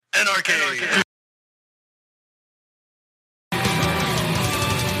Anarchy.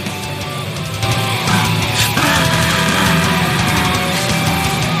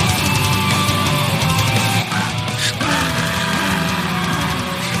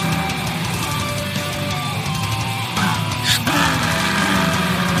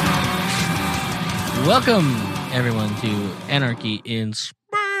 Welcome, everyone, to Anarchy in Space.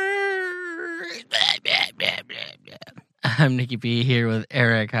 I'm Nikki P. here with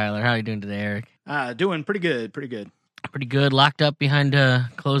Eric Heiler. How are you doing today, Eric? Doing pretty good. Pretty good. Locked up behind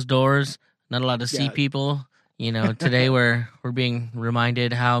closed doors. Not allowed to see people. You know, today we're being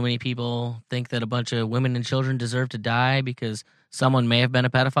reminded how many people think that a bunch of women and children deserve to die because someone may have been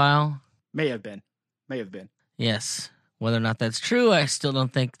a pedophile. May have been. Yes. Whether or not that's true, I still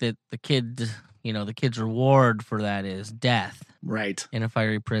don't think that the kid's reward for that is death. Right. In a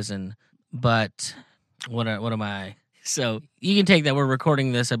fiery prison. But what am I? So you can take that we're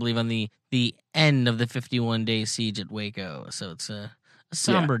recording this, I believe, on the end of the 51-day siege at Waco. So it's a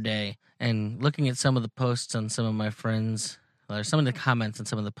somber day. And looking at some of the posts on some of my friends, or some of the comments on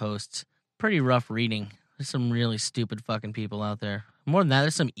some of the posts, pretty rough reading. There's some really stupid fucking people out there. More than that,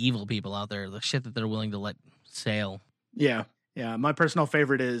 there's some evil people out there. The shit that they're willing to let sail. Yeah. My personal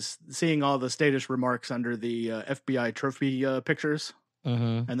favorite is seeing all the status remarks under the FBI trophy pictures.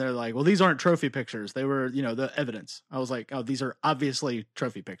 Mm-hmm. And they're like, well, these aren't trophy pictures. They were, the evidence. I was like, oh, these are obviously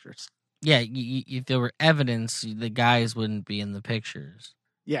trophy pictures. Yeah, if there were evidence, the guys wouldn't be in the pictures.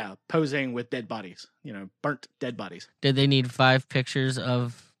 Yeah, posing with dead bodies, burnt dead bodies. Did they need 5 pictures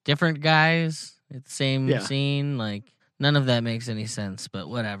of different guys at the same scene? Like, none of that makes any sense, but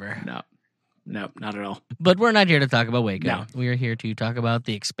whatever. No, not at all. But we're not here to talk about Waco. No. We are here to talk about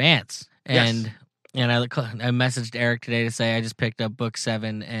The Expanse. And I messaged Eric today to say I just picked up book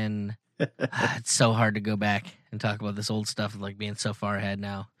 7, and it's so hard to go back and talk about this old stuff, like being so far ahead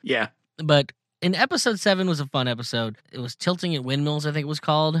now. Yeah. But in episode 7 was a fun episode. It was Tilting at Windmills, I think it was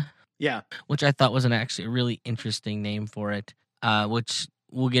called. Yeah. Which I thought was actually a really interesting name for it, which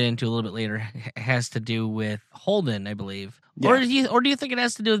we'll get into a little bit later. It has to do with Holden, I believe. Yeah. Or do you think it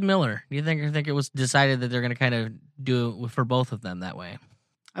has to do with Miller? Do you think it was decided that they're going to kind of do it for both of them that way?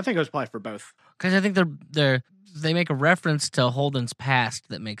 I think it was probably for both. Because I think they make a reference to Holden's past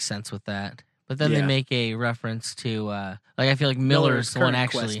that makes sense with that. But then they make a reference to, I feel like Miller's the one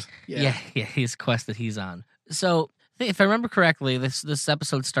actually. Quest. Yeah, his quest that he's on. So if I remember correctly, this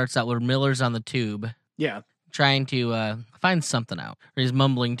episode starts out where Miller's on the tube. Yeah. Trying to find something out. Or he's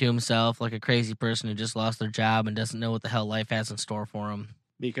mumbling to himself like a crazy person who just lost their job and doesn't know what the hell life has in store for him.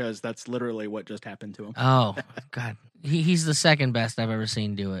 Because that's literally what just happened to him. Oh, God. He's the second best I've ever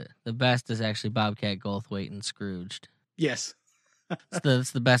seen do it. The best is actually Bobcat Goldthwait in Scrooged. Yes.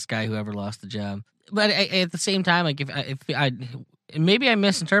 It's the best guy who ever lost the job. But at the same time, like if I maybe I'm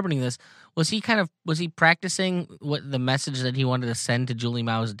misinterpreting this. Was he practicing what the message that he wanted to send to Julie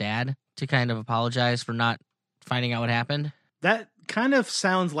Mao's dad to kind of apologize for not finding out what happened? That kind of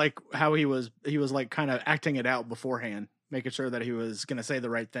sounds like how he was like kind of acting it out beforehand, making sure that he was going to say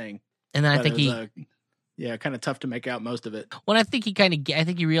the right thing. And then I think kind of tough to make out most of it. Well, I think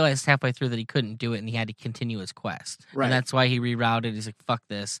he realized halfway through that he couldn't do it and he had to continue his quest. Right. And that's why he rerouted. He's like, fuck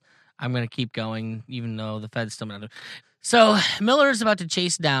this. I'm going to keep going even though the Fed's still not. So Miller's about to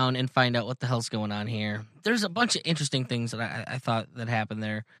chase down and find out what the hell's going on here. There's a bunch of interesting things that I thought that happened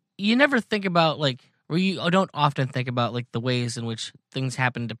there. You never think about you don't often think about the ways in which things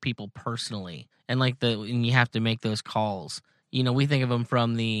happen to people personally, and and you have to make those calls. We think of them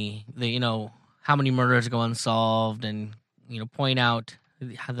from the how many murders go unsolved, and point out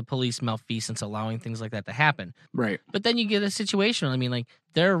how the police malfeasance allowing things like that to happen. Right. But then you get a situation. I mean,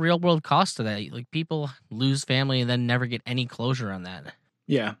 there are real world costs to that. People lose family and then never get any closure on that.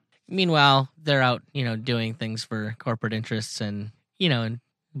 Yeah. Meanwhile, they're out doing things for corporate interests and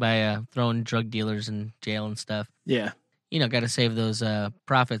by throwing drug dealers in jail and stuff. Yeah. Got to save those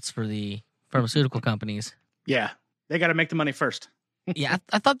profits for the pharmaceutical companies. Yeah. They got to make the money first. Yeah,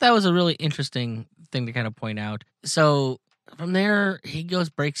 I thought that was a really interesting thing to kind of point out. So from there, he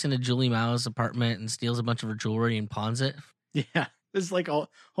breaks into Julie Mao's apartment and steals a bunch of her jewelry and pawns it. Yeah, this is a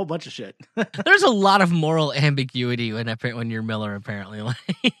whole bunch of shit. There's a lot of moral ambiguity when you're Miller, apparently.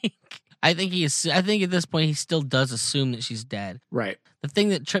 I think at this point he still does assume that she's dead. Right. The thing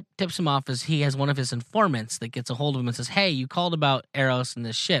that tips him off is he has one of his informants that gets a hold of him and says, "Hey, you called about Eros and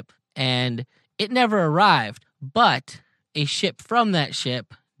this ship, and it never arrived, but a ship from that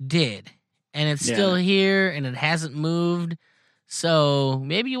ship did, and it's still here, and it hasn't moved. So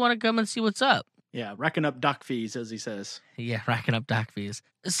maybe you want to come and see what's up." Yeah, racking up dock fees, as he says. Yeah, racking up dock fees.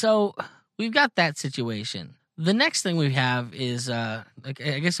 So we've got that situation. The next thing we have is, I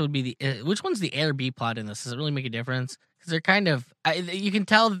guess it would be which one's the A or B plot in this? Does it really make a difference? Because they're kind of, you can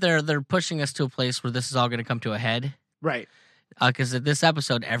tell that they're pushing us to a place where this is all going to come to a head. Right. Because at this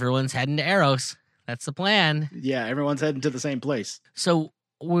episode, everyone's heading to Eros. That's the plan. Yeah, everyone's heading to the same place. So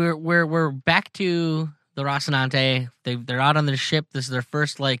we're back to the Rocinante. They're out on their ship. This is their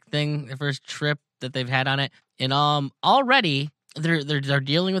first their first trip that they've had on it, and already they're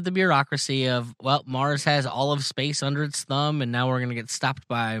dealing with the bureaucracy of, well, Mars has all of space under its thumb, and now we're gonna get stopped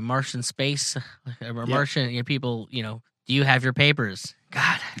by Martian space, Martian people. Do you have your papers?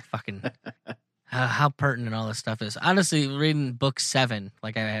 God, fucking. How pertinent all this stuff is. Honestly, reading book 7,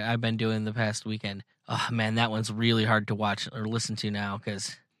 like I've been doing the past weekend. Oh man, that one's really hard to watch or listen to now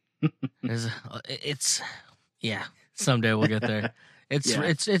because someday we'll get there.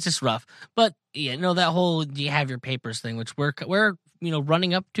 It's just rough. But that whole "do you have your papers" thing, which we're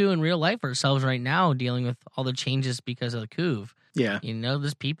running up to in real life ourselves right now, dealing with all the changes because of the coup. Yeah.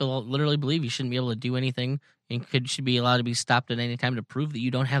 There's people literally believe you shouldn't be able to do anything and should be allowed to be stopped at any time to prove that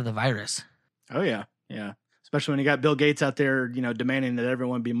you don't have the virus. Oh, yeah. Yeah. Especially when you got Bill Gates out there, demanding that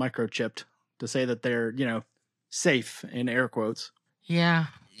everyone be microchipped to say that they're, safe in air quotes. Yeah.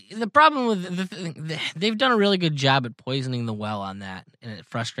 The problem with they've done a really good job at poisoning the well on that, and it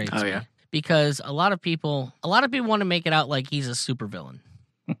frustrates me. Yeah. Because a lot of people want to make it out like he's a supervillain.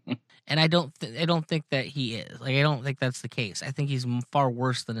 And I don't think that he is. Like, I don't think that's the case. I think he's far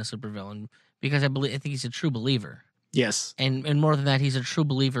worse than a supervillain because I think he's a true believer. Yes. And more than that, he's a true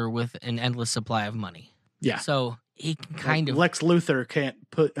believer with an endless supply of money. Yeah. So he can kind of... Lex Luthor can't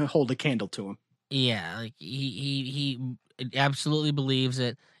hold a candle to him. Yeah, like he absolutely believes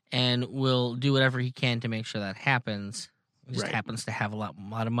it and will do whatever he can to make sure that happens. He just happens to have a lot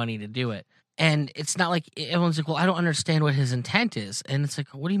of money to do it. And it's not like everyone's like, well, I don't understand what his intent is. And it's like,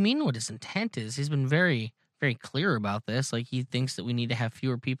 what do you mean what his intent is? He's been very, very clear about this. Like, he thinks that we need to have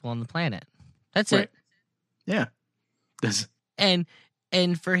fewer people on the planet. That's it. Yeah. And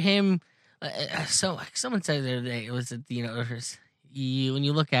for him, so someone said the other day, it was, when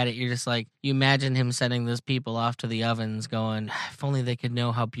you look at it, you're just like, you imagine him sending those people off to the ovens going, if only they could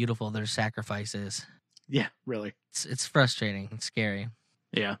know how beautiful their sacrifice is. Yeah, really. It's frustrating. It's scary.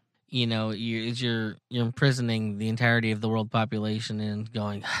 Yeah. You're imprisoning the entirety of the world population and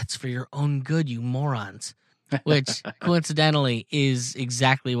going, it's for your own good, you morons. Which, coincidentally, is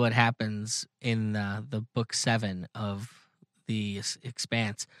exactly what happens in the book 7 of the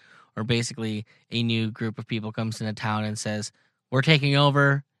Expanse, where basically a new group of people comes into town and says, we're taking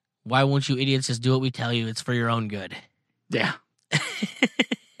over. Why won't you idiots just do what we tell you? It's for your own good. Yeah.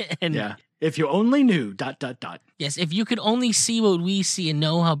 And yeah. If you only knew, ... Yes, if you could only see what we see and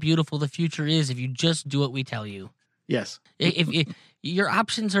know how beautiful the future is, if you just do what we tell you. Yes. If your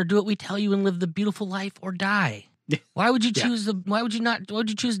options are do what we tell you and live the beautiful life or die. Why would you choose why would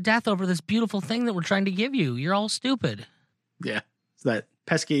you choose death over this beautiful thing that we're trying to give you? You're all stupid. Yeah. It's that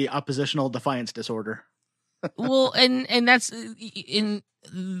pesky oppositional defiance disorder. Well, and that's in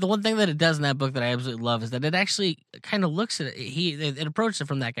the one thing that it does in that book that I absolutely love is that it actually kind of looks at it. It approaches it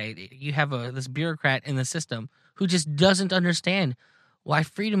from that guy. You have this bureaucrat in the system who just doesn't understand why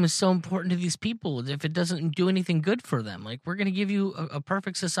freedom is so important to these people if it doesn't do anything good for them. Like, we're going to give you a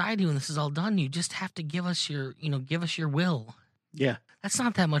perfect society when this is all done. You just have to give us your will. Yeah. That's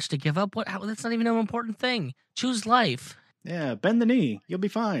not that much to give up. That's not even an important thing. Choose life. Yeah, bend the knee. You'll be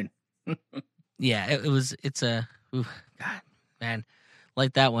fine. Yeah, God, man,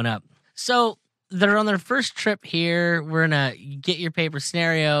 light that one up. So they're on their first trip here. We're in a get your paper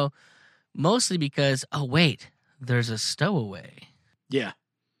scenario, mostly because, oh, wait, there's a stowaway. Yeah,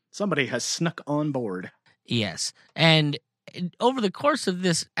 somebody has snuck on board. Yes, and over the course of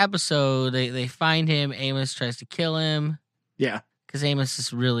this episode, they find him. Amos tries to kill him. Yeah, because Amos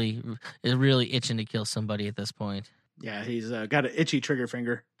is really itching to kill somebody at this point. Yeah, he's got an itchy trigger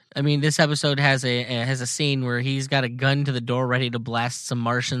finger. I mean, this episode has a scene where he's got a gun to the door ready to blast some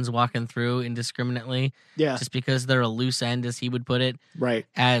Martians walking through indiscriminately. Yeah. Just because they're a loose end, as he would put it. Right.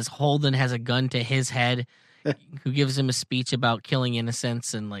 As Holden has a gun to his head, who gives him a speech about killing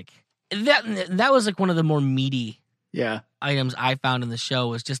innocents. And like that was like one of the more meaty items I found in the show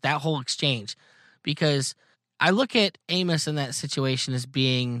was just that whole exchange. Because I look at Amos in that situation as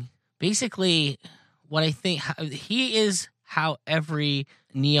being basically what I think he is how every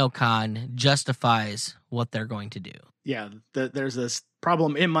neocon justifies what they're going to do. Yeah, there's this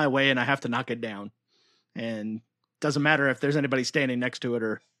problem in my way and I have to knock it down. And doesn't matter if there's anybody standing next to it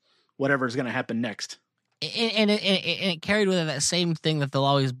or whatever's going to happen next. And it carried with it that same thing that they'll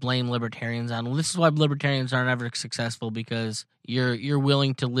always blame libertarians on. Well, this is why libertarians aren't ever successful, because you're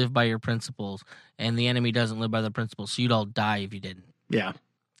willing to live by your principles, and the enemy doesn't live by the principles, so you'd all die if you didn't. Yeah.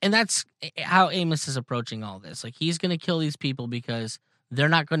 And that's how Amos is approaching all this. Like, he's going to kill these people because they're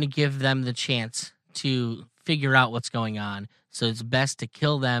not going to give them the chance to figure out what's going on. So it's best to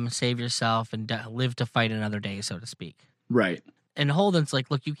kill them, save yourself, and live to fight another day, so to speak. Right. And Holden's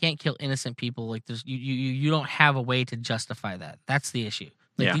like, look, you can't kill innocent people. Like, there's you don't have a way to justify that. That's the issue.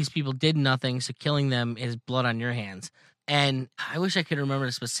 Like, these people did nothing, so killing them is blood on your hands. And I wish I could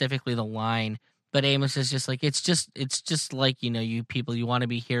remember specifically the line, but Amos is just like, it's just like, you people, you want to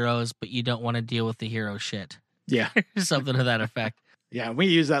be heroes, but you don't want to deal with the hero shit. Yeah. Something to that effect. Yeah, we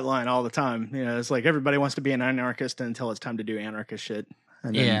use that line all the time. It's like everybody wants to be an anarchist until it's time to do anarchist shit.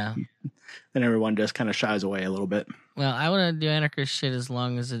 And then, then everyone just kind of shies away a little bit. Well, I want to do anarchist shit as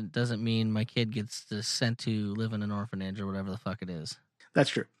long as it doesn't mean my kid gets sent to live in an orphanage or whatever the fuck it is. That's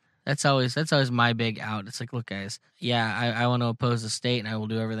true. That's always my big out. It's like, look, guys, I want to oppose the state, and I will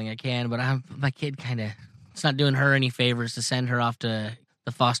do everything I can, but my kid it's not doing her any favors to send her off to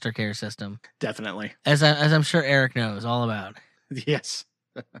the foster care system. Definitely. As I'm sure Eric knows all about. Yes.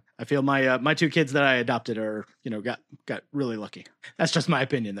 I feel my two kids that I adopted are, got really lucky. That's just my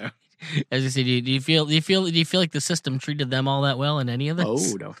opinion, though. As you say, do you feel like the system treated them all that well in any of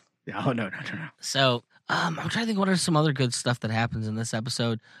this? Oh no. No. So I'm trying to think, what are some other good stuff that happens in this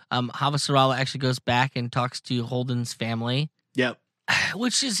episode? Havasarala actually goes back and talks to Holden's family. Yep.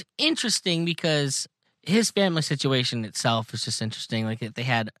 Which is interesting because his family situation itself is just interesting. Like, they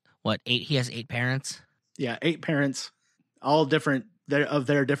had he has 8 parents. Yeah, 8 parents, all different.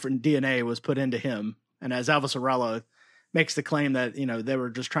 Their different DNA was put into him. And as Avasarala makes the claim that, they were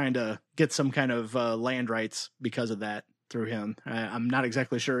just trying to get some kind of land rights because of that through him. I'm not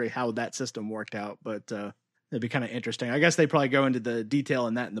exactly sure how that system worked out, but it'd be kind of interesting. I guess they probably go into the detail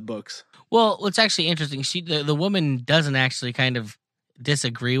in that in the books. Well, what's actually interesting, the woman doesn't actually kind of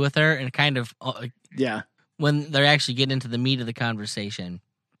disagree with her, and kind of when they're actually getting into the meat of the conversation,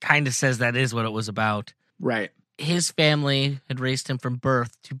 kind of says that is what it was about. Right. His family had raised him from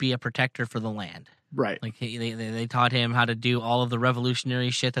birth to be a protector for the land. Right. Like, they taught him how to do all of the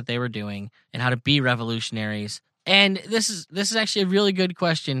revolutionary shit that they were doing and how to be revolutionaries. And this is actually a really good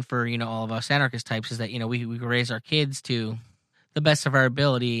question for, all of us anarchist types, is that, we raise our kids to the best of our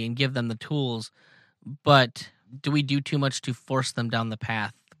ability and give them the tools, but do we do too much to force them down the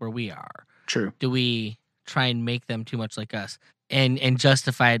path where we are? True. Do we try and make them too much like us and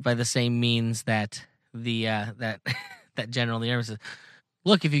justify it by the same means that that general in the Air says,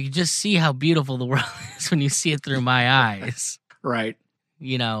 look, if you could just see how beautiful the world is when you see it through my eyes. Right.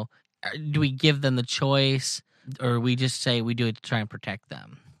 Do we give them the choice, or we just say we do it to try and protect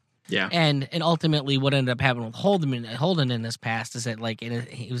them? Yeah. And ultimately what ended up happening with Holden in this past is that, like,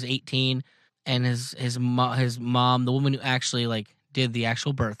 he was 18, and his mom, the woman who actually did the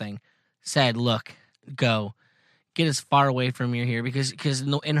actual birthing, said, look, go get as far away from here, because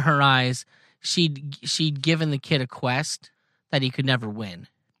in her eyes, she'd given the kid a quest that he could never win.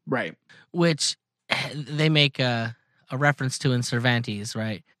 Right. Which they make a reference to in Cervantes,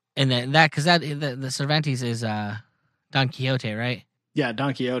 right? And the Cervantes is Don Quixote, right? Yeah,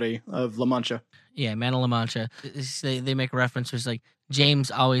 Don Quixote of La Mancha. Yeah, Man of La Mancha. They make a reference where it's like,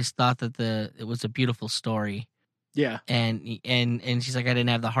 James always thought that it was a beautiful story. Yeah. And she's like, I didn't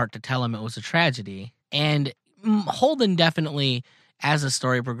have the heart to tell him it was a tragedy. And Holden definitely, as the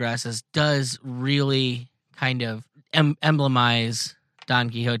story progresses, does really kind of emblemize Don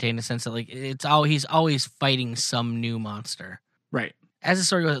Quixote in the sense that, like, he's always fighting some new monster. Right. As the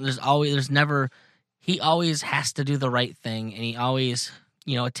story goes, he always has to do the right thing, and he always,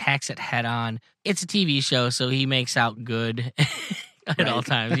 attacks it head on. It's a TV show, so he makes out good at all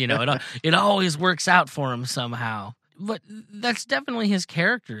times. It always works out for him somehow. But that's definitely his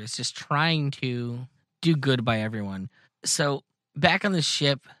character. It's just trying to do good by everyone. So back on the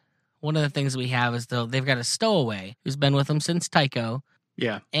ship, one of the things we have is, though, they've got a stowaway who's been with them since Tycho.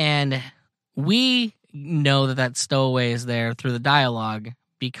 Yeah. And we know that stowaway is there through the dialogue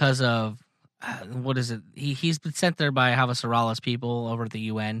because of, what is it? He's been sent there by Havasarala's people over at the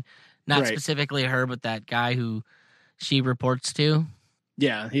UN. Not specifically her, but that guy who she reports to.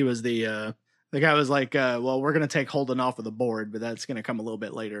 Yeah, he was the guy was like, well, we're going to take Holden off of the board, but that's going to come a little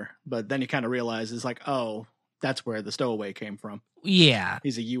bit later. But then you kind of realize it's like, oh, that's where the stowaway came from. Yeah.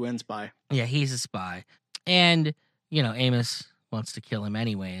 He's a UN spy. Yeah, he's a spy. And, Amos wants to kill him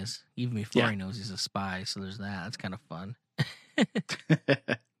anyways, even before he knows he's a spy. So there's that. That's kind of fun.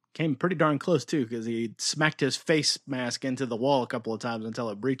 Came pretty darn close, too, because he smacked his face mask into the wall a couple of times until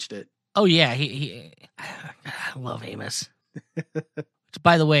it breached it. Oh yeah, I love Amos. Which,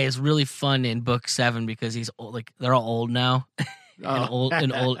 by the way, is really fun in book 7 because he's old, like they're all old now, and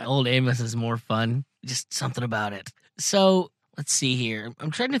Oh. old Amos is more fun. Just something about it. So let's see here.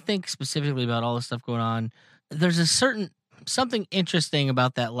 I'm trying to think specifically about all the stuff going on. There's something interesting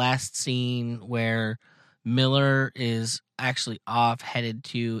about that last scene where Miller is actually off headed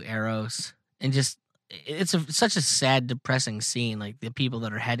to Eros, and just it's such a sad, depressing scene. Like the people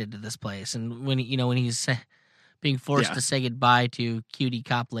that are headed to this place, and when he's being forced Yeah. to say goodbye to cutie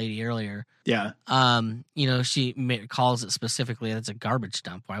cop lady earlier. Yeah. She calls it specifically that's a garbage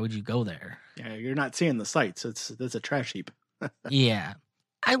dump. Why would you go there? Yeah. You're not seeing the sights. It's a trash heap. Yeah.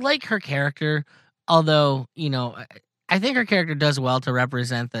 I like her character, although, I think her character does well to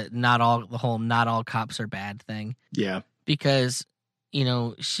represent that not all cops are bad thing. Yeah. Because,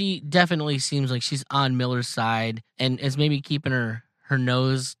 she definitely seems like she's on Miller's side and is maybe keeping her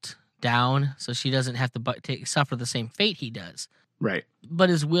nose down so she doesn't have to suffer the same fate he does. Right.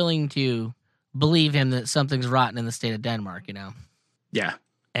 But is willing to believe him that something's rotten in the state of Denmark, Yeah.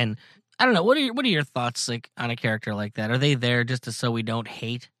 And I don't know. What are your thoughts like on a character like that? Are they there just so we don't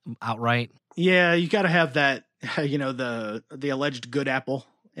hate outright? Yeah, you got to have that, the alleged good apple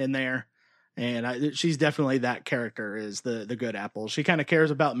in there, and she's definitely that character is the good apple. She kind of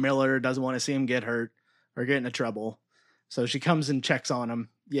cares about Miller, doesn't want to see him get hurt or get into trouble, so she comes and checks on him.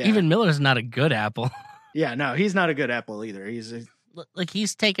 Yeah, Even Miller's not a good apple. Yeah, no, he's not a good apple either.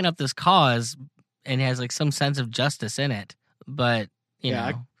 He's taken up this cause and has like some sense of justice in it, but you know.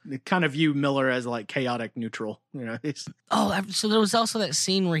 I kind of view Miller as like chaotic neutral. So there was also that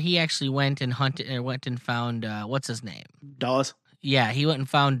scene where he actually went and found what's his name? Dawes. Yeah, he went and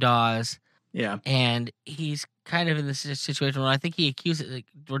found Dawes. Yeah, and he's kind of in this situation where I think he accuses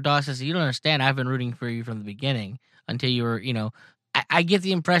where Dawes says, "You don't understand. I've been rooting for you from the beginning until you were, I get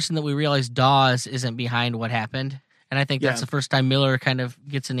the impression that we realize Dawes isn't behind what happened, and I think that's the first time Miller kind of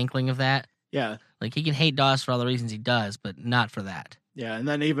gets an inkling of that. Yeah, like he can hate Dawes for all the reasons he does, but not for that. Yeah, and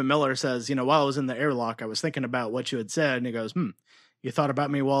then even Miller says, while I was in the airlock, I was thinking about what you had said, and he goes, you thought about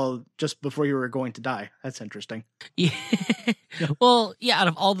me just before you were going to die. That's interesting. Yeah. Well, yeah, out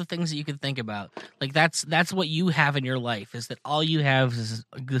of all the things that you could think about, like that's what you have in your life is that all you have is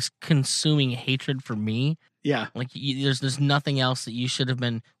this consuming hatred for me. Yeah. Like there's nothing else that you should have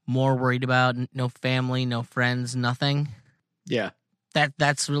been more worried about. No family, no friends, nothing. Yeah.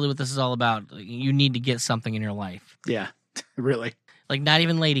 That's really what this is all about. You need to get something in your life. Yeah, really. Like not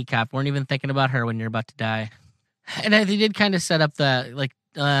even Lady Cop. Weren't even thinking about her when you're about to die. And they did kind of set up the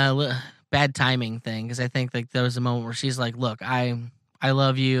bad timing thing because I think like there was a moment where she's like, "Look, I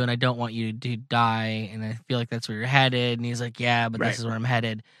love you and I don't want you to die, and I feel like that's where you're headed." And he's like, "Yeah, but this is where I'm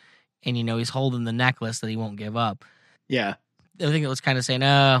headed." And he's holding the necklace that he won't give up. Yeah, I think it was kind of saying,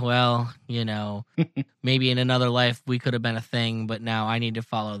 "Oh, well, maybe in another life we could have been a thing, but now I need to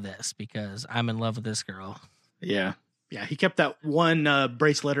follow this because I'm in love with this girl." Yeah. Yeah, he kept that one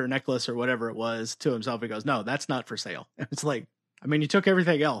bracelet or necklace or whatever it was to himself. He goes, "No, that's not for sale." It's like, you took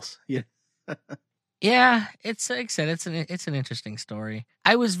everything else. Yeah. Yeah, it's like I said, it's an interesting story.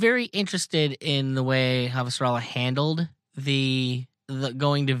 I was very interested in the way Avasarala handled the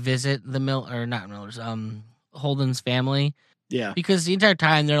going to visit Holden's family. Yeah. Because the entire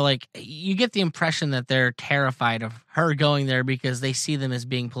time they're like, you get the impression that they're terrified of her going there because they see them as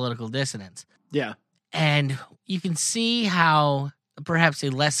being political dissidents. Yeah. And you can see how perhaps a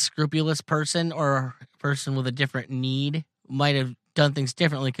less scrupulous person or a person with a different need might have done things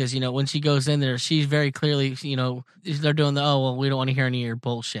differently because, when she goes in there, she's very clearly, they're doing we don't want to hear any of your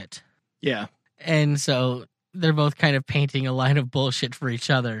bullshit. Yeah. And so they're both kind of painting a line of bullshit for each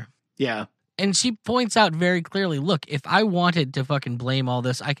other. Yeah. And she points out very clearly, look, if I wanted to fucking blame all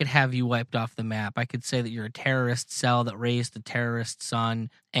this, I could have you wiped off the map. I could say that you're a terrorist cell that raised a terrorist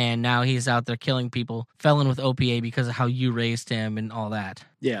son, and now he's out there killing people, fell in with OPA because of how you raised him and all that.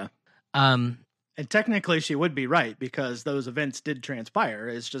 Yeah. And technically she would be right because those events did transpire.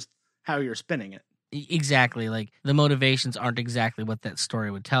 It's just how you're spinning it. Exactly. Like the motivations aren't exactly what that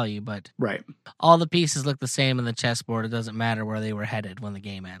story would tell you, but right. All the pieces look the same in the chessboard. It doesn't matter where they were headed when the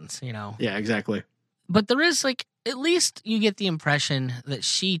game ends, Yeah, exactly. But there is at least you get the impression that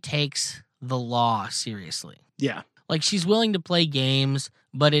she takes the law seriously. Yeah. Like she's willing to play games,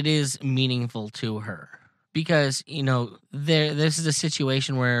 but it is meaningful to her. Because, this is a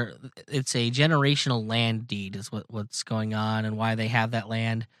situation where it's a generational land deed is what's going on and why they have that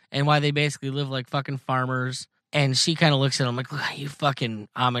land and why they basically live like fucking farmers. And she kind of looks at them like, "Look, you fucking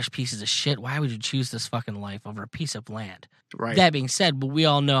Amish pieces of shit. Why would you choose this fucking life over a piece of land?" Right. That being said, but we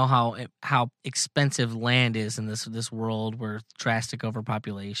all know how expensive land is in this world where drastic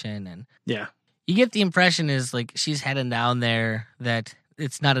overpopulation, and Yeah. you get the impression is like she's heading down there, that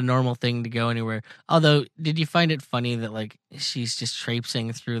it's not a normal thing to go anywhere. Although, did you find it funny that like she's just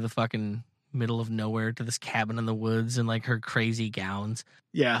traipsing through the fucking middle of nowhere to this cabin in the woods in like her crazy gowns?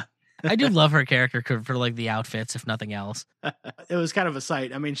 Yeah. I do love her character for like the outfits, if nothing else. It was kind of a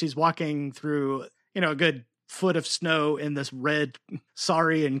sight. I mean, she's walking through, a good foot of snow in this red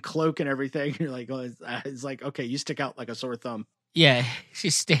sari and cloak and everything. You're like, oh, it's like, okay, you stick out like a sore thumb. Yeah,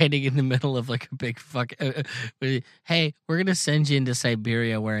 she's standing in the middle of like a big fuck. Hey, we're gonna send you into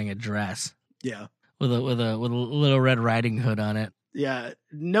Siberia wearing a dress. Yeah, with a little Red Riding Hood on it. Yeah,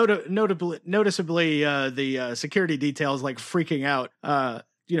 noticeably, the security details like freaking out.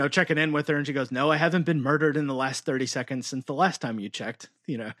 Checking in with her, and she goes, "No, I haven't been murdered in the last 30 seconds since the last time you checked."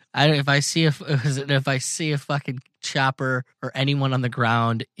 If I see a fucking chopper or anyone on the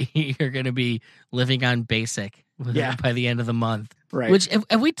ground, you're gonna be living on basic. Yeah. By the end of the month. Right. Which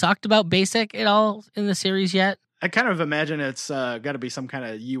have we talked about basic at all in the series yet? I kind of imagine it's got to be some kind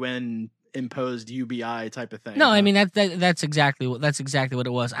of UN imposed UBI type of thing. No, I mean that's exactly what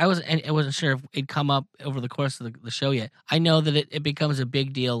it was. I wasn't sure if it'd come up over the course of the show yet. I know that it becomes a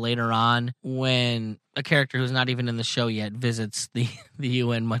big deal later on when a character who's not even in the show yet visits the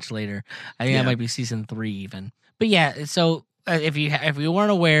UN much later. I think that might be season 3 even. But yeah, so if you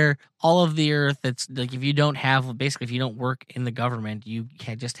weren't aware, all of the Earth, it's like if you don't work in the government, you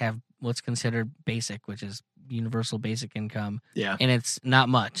can't just have what's considered basic, which is universal basic income. Yeah. And it's not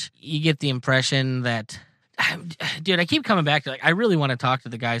much. You get the impression that, dude, I keep coming back to like, I really want to talk to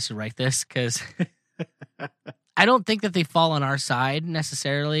the guys who write this because I don't think that they fall on our side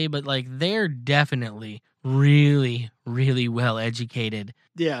necessarily, but like they're definitely really, really well educated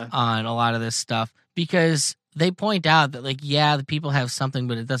on a lot of this stuff because they point out that, like, yeah, the people have something,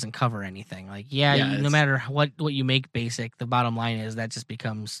 but it doesn't cover anything. Like, no matter what you make basic, the bottom line is that just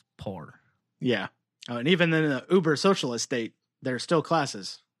becomes poor. Yeah. Oh, and even in the uber socialist state, there are still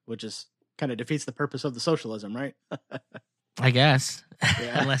classes, which is kind of defeats the purpose of the socialism, right? I guess.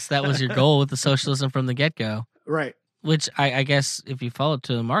 Yeah. Unless that was your goal with the socialism from the get-go. Right. Which I guess if you follow it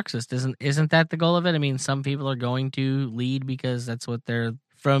to the Marxist, isn't that the goal of it? I mean, some people are going to lead because that's what they're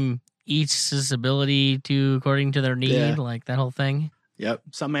from each's ability to according to their need, like that whole thing. Yep.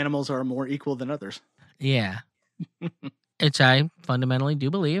 Some animals are more equal than others. Yeah. Which I fundamentally do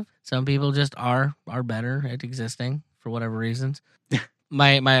believe. Some people just are better at existing for whatever reasons.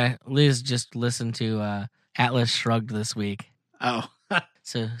 My Liz just listened to Atlas Shrugged this week. Oh.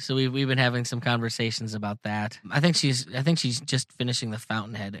 So we've been having some conversations about that. I think she's just finishing The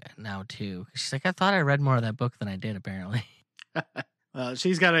Fountainhead now too. She's like, I thought I read more of that book than I did apparently.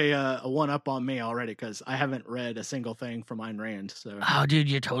 She's got a one up on me already because I haven't read a single thing from Ayn Rand. So, oh, dude,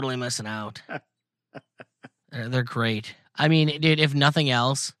 you're totally missing out. They're great. I mean, dude, if nothing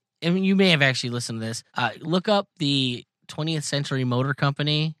else, I mean, you may have actually listened to this. Look up the 20th Century Motor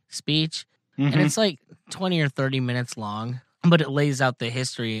Company speech, and it's like 20 or 30 minutes long, but it lays out the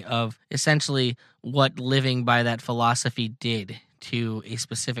history of essentially what living by that philosophy did to a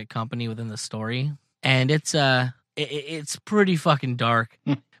specific company within the story, and it's pretty fucking dark,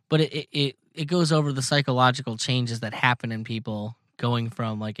 but it goes over the psychological changes that happen in people going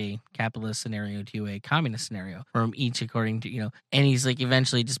from like a capitalist scenario to a communist scenario, from each according to, and he's like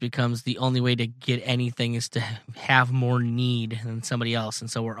eventually just becomes the only way to get anything is to have more need than somebody else. And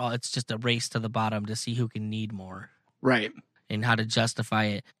so it's just a race to the bottom to see who can need more. Right. And how to justify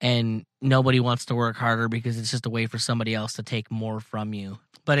it. And nobody wants to work harder because it's just a way for somebody else to take more from you.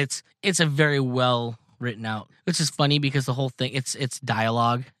 But it's a very well written out, which is funny because the whole thing it's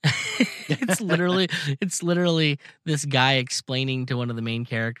dialogue. it's literally this guy explaining to one of the main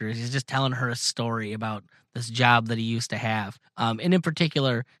characters. He's just telling her a story about this job that he used to have. And in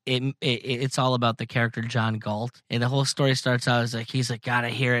particular, it's all about the character John Galt. And the whole story starts out as like he's like, gotta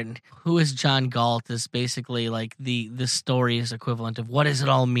hear it. And who is John Galt is basically like the story's equivalent of what does it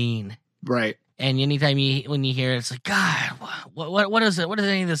all mean? Right. And anytime when you hear it, it's like, God, what is it? What is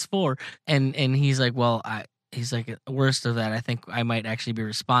any of this for? And he's like, well, he's like, worst of that, I think I might actually be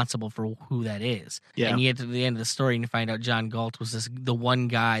responsible for who that is. Yeah. And you get to the end of the story and you find out John Galt was the one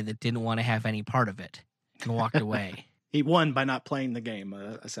guy that didn't want to have any part of it and walked away. He won by not playing the game,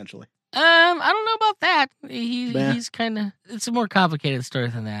 essentially. I don't know about that. He's kind of, it's a more complicated story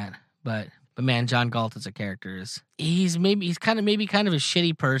than that. But man, John Galt as a character he's kind of a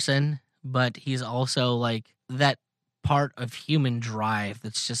shitty person. But he's also like that part of human drive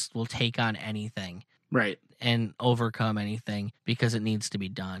that's just will take on anything. Right. And overcome anything because it needs to be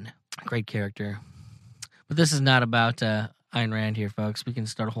done. Great character. But this is not about Ayn Rand here, folks. We can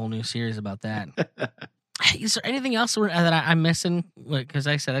start a whole new series about that. Is there anything else that I'm missing? Because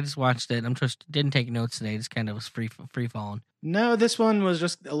I said I just watched it. Didn't take notes today. Just kind of was free falling. No, this one was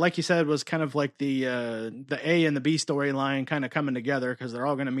just like you said, was kind of like the A and the B storyline kind of coming together because they're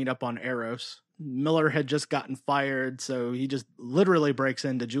all going to meet up on Eros. Miller had just gotten fired, so he just literally breaks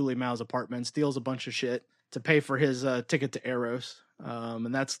into Julie Mao's apartment, steals a bunch of shit to pay for his ticket to Eros.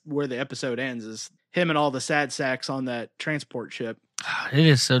 And that's where the episode ends, is him and all the sad sacks on that transport ship. It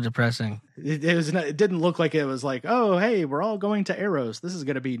is so depressing. It didn't look like it was like, oh, hey, we're all going to Eros. This is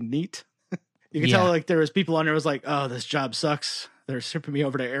going to be neat. You can tell like there was people on there was like, oh, this job sucks. They're shipping me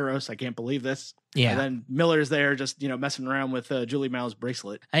over to Eros. I can't believe this. Yeah. And then Miller's there just, messing around with Julie Mao's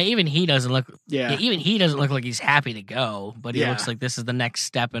bracelet. Even he doesn't look. Yeah. Even he doesn't look like he's happy to go, but he looks like this is the next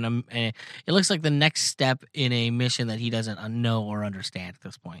step it looks like the next step in a mission that he doesn't know or understand at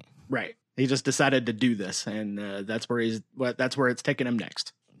this point. Right. He just decided to do this, and that's where it's taking him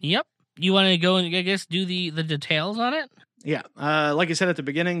next. Yep. You want to go and I guess do the details on it? Yeah. Like I said at the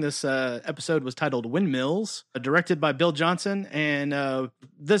beginning, this episode was titled Windmills, directed by Bill Johnson, and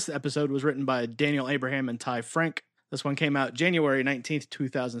this episode was written by Daniel Abraham and Ty Frank. This one came out January 19th,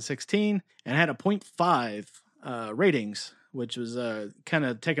 2016, and had a 0.5 ratings, which was kind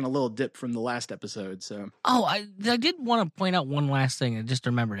of taking a little dip from the last episode. So, I did want to point out one last thing. I just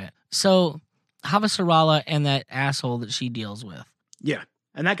remembered it. So, Avasarala and that asshole that she deals with. Yeah,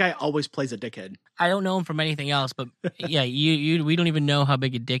 and that guy always plays a dickhead. I don't know him from anything else, but yeah, we don't even know how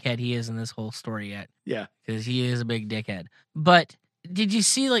big a dickhead he is in this whole story yet. Yeah, because he is a big dickhead. But did you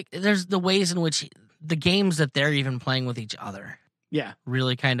see there's the ways in which the games that they're even playing with each other? Yeah,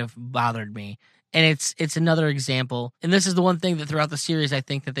 really kind of bothered me. And it's another example. And this is the one thing that throughout the series I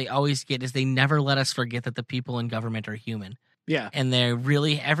think that they always get is they never let us forget that the people in government are human. Yeah. And they're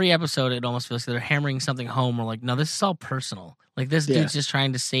really, every episode, it almost feels like they're hammering something home. We're like, no, this is all personal. Like, this dude's just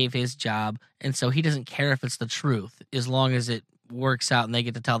trying to save his job. And so he doesn't care if it's the truth as long as it works out and they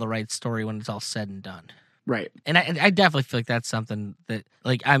get to tell the right story when it's all said and done. Right. And I definitely feel like that's something that,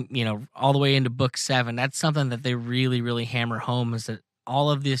 like, I'm, all the way into book 7, that's something that they really, really hammer home is that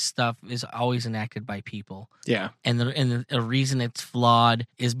all of this stuff is always enacted by people. Yeah. And the reason it's flawed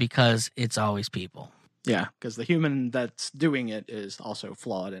is because it's always people. Yeah, because the human that's doing it is also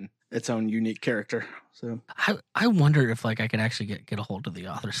flawed in its own unique character. So I wonder if I could actually get a hold of the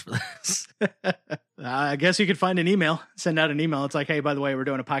authors for this. I guess you could find an email, send out an email. It's like, hey, by the way, we're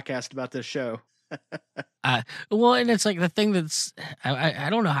doing a podcast about this show. Well, and it's like the thing that's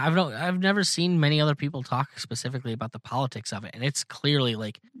I don't know. I've never seen many other people talk specifically about the politics of it, and it's clearly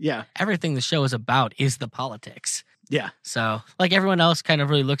everything the show is about is the politics. Yeah. So everyone else kind of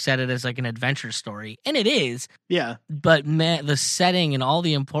really looks at it as like an adventure story, and it is. Yeah. But the setting and all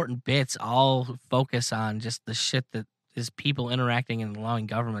the important bits all focus on just the shit that is people interacting and allowing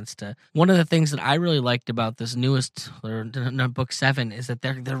governments to. One of the things that I really liked about this newest book 7 is that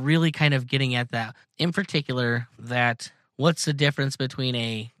they're really kind of getting at that. In particular, that what's the difference between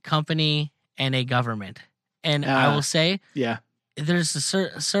a company and a government? And I will say, there's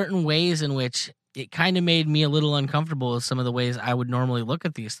certain ways in which it kind of made me a little uncomfortable with some of the ways I would normally look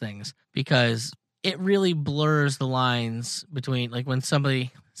at these things, because it really blurs the lines between when something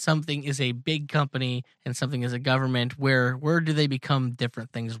is a big company and something is a government. Where do they become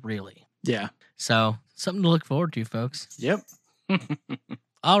different things really? Yeah. So something to look forward to, folks. Yep.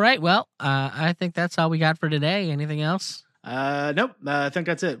 All right. Well, I think that's all we got for today. Anything else? Nope. I think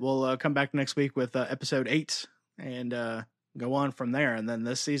that's it. We'll come back next week with episode 8 and go on from there. And then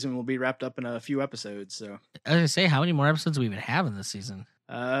this season will be wrapped up in a few episodes. So I was gonna say, how many more episodes do we even have in this season?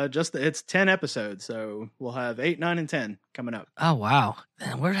 It's 10 episodes, so we'll have 8, 9, and 10 coming up. Oh wow!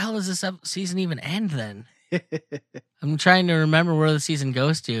 Then where the hell does this season even end? Then I'm trying to remember where the season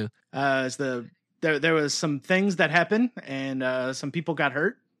goes to. There was some things that happened, and some people got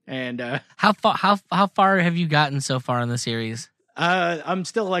hurt. And how far have you gotten so far in the series? I'm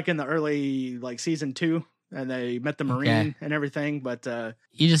still in the early season 2. And they met the Marine and everything, but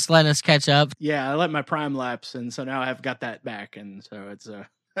you just let us catch up. Yeah, I let my Prime lapse, and so now I've got that back, and so it's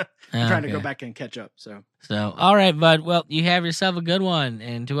I'm trying to go back and catch up. So all right, bud. Well, you have yourself a good one,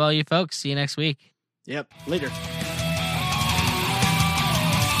 and to all you folks, see you next week. Yep, later.